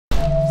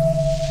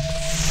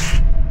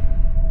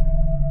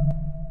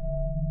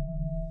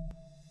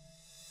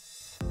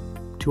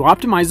To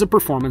optimize the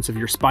performance of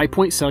your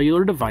SPYPOINT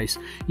cellular device,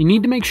 you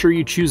need to make sure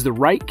you choose the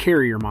right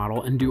carrier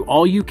model and do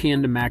all you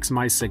can to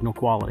maximize signal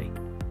quality.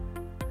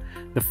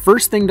 The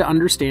first thing to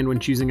understand when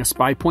choosing a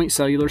SPYPOINT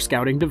cellular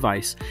scouting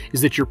device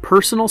is that your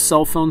personal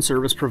cell phone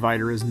service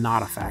provider is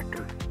not a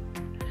factor.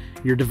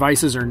 Your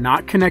devices are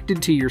not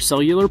connected to your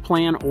cellular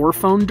plan or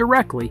phone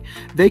directly,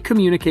 they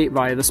communicate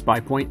via the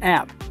SPYPOINT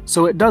app,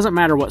 so it doesn't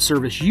matter what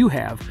service you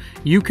have,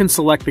 you can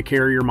select the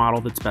carrier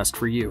model that's best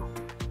for you.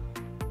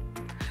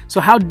 So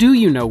how do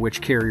you know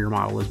which carrier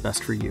model is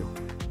best for you?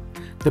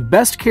 The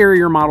best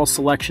carrier model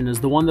selection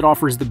is the one that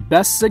offers the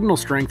best signal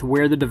strength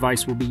where the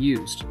device will be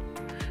used.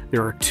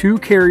 There are two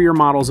carrier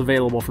models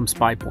available from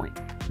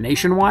SPYPOINT,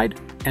 Nationwide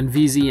and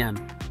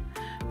VZN.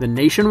 The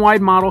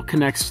Nationwide model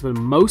connects to the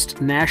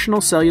most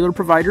national cellular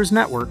providers'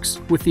 networks,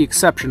 with the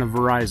exception of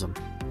Verizon.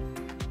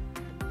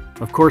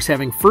 Of course,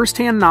 having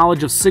first-hand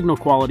knowledge of signal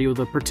quality with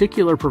a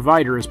particular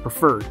provider is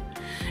preferred.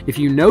 If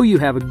you know you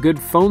have a good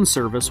phone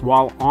service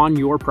while on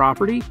your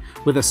property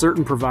with a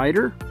certain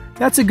provider,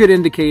 that's a good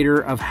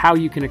indicator of how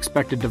you can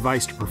expect a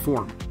device to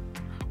perform.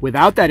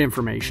 Without that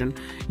information,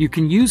 you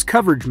can use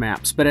coverage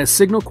maps, but as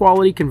signal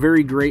quality can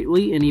vary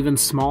greatly in even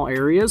small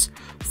areas,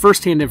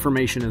 first-hand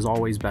information is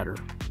always better.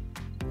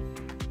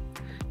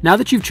 Now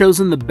that you've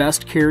chosen the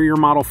best carrier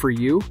model for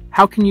you,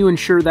 how can you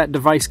ensure that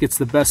device gets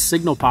the best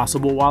signal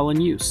possible while in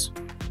use?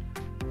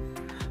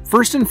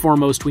 First and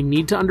foremost, we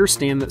need to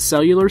understand that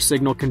cellular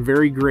signal can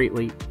vary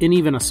greatly in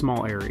even a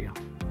small area.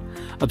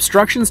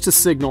 Obstructions to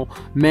signal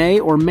may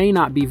or may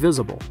not be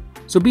visible,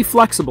 so be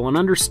flexible and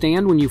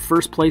understand when you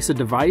first place a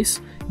device,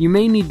 you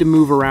may need to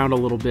move around a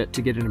little bit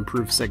to get an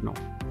improved signal.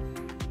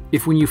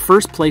 If when you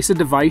first place a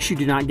device you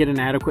do not get an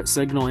adequate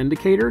signal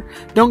indicator,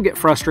 don't get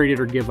frustrated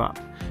or give up.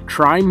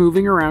 Try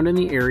moving around in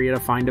the area to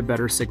find a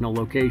better signal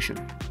location.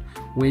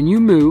 When you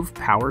move,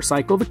 power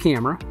cycle the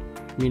camera,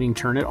 meaning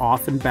turn it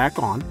off and back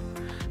on,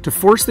 to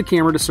force the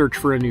camera to search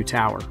for a new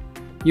tower.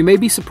 You may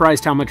be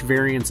surprised how much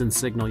variance in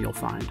signal you'll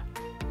find.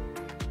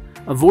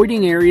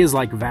 Avoiding areas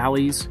like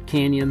valleys,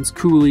 canyons,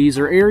 coulees,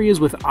 or areas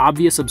with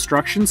obvious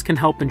obstructions can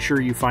help ensure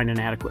you find an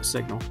adequate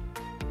signal.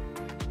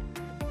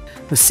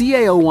 The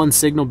CA01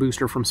 signal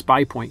booster from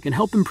SPYPOINT can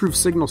help improve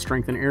signal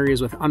strength in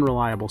areas with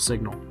unreliable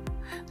signal.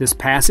 This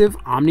passive,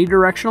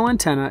 omnidirectional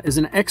antenna is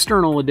an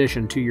external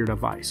addition to your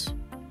device.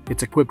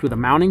 It's equipped with a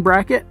mounting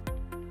bracket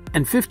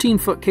and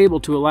 15-foot cable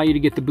to allow you to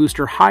get the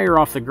booster higher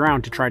off the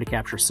ground to try to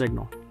capture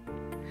signal.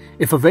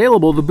 If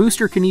available, the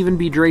booster can even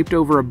be draped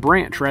over a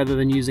branch rather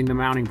than using the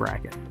mounting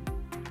bracket.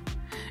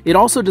 It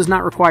also does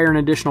not require an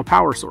additional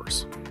power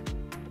source.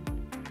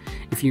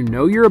 If you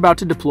know you're about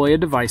to deploy a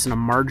device in a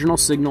marginal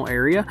signal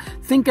area,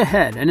 think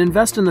ahead and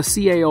invest in the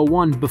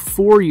CA01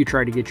 before you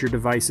try to get your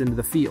device into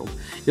the field.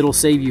 It'll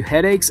save you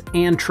headaches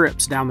and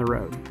trips down the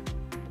road.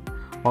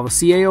 While the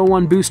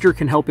CA01 booster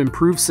can help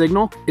improve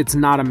signal, it's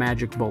not a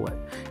magic bullet.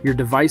 Your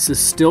device is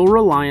still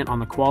reliant on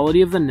the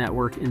quality of the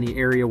network in the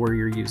area where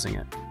you're using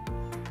it.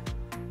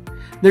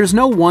 There's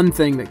no one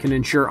thing that can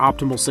ensure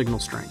optimal signal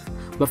strength,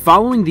 but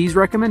following these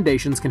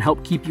recommendations can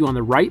help keep you on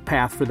the right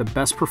path for the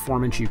best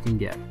performance you can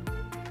get.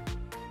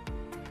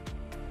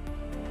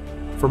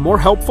 For more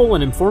helpful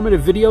and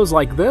informative videos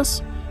like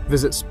this,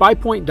 visit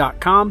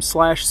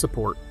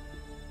spypoint.com/support.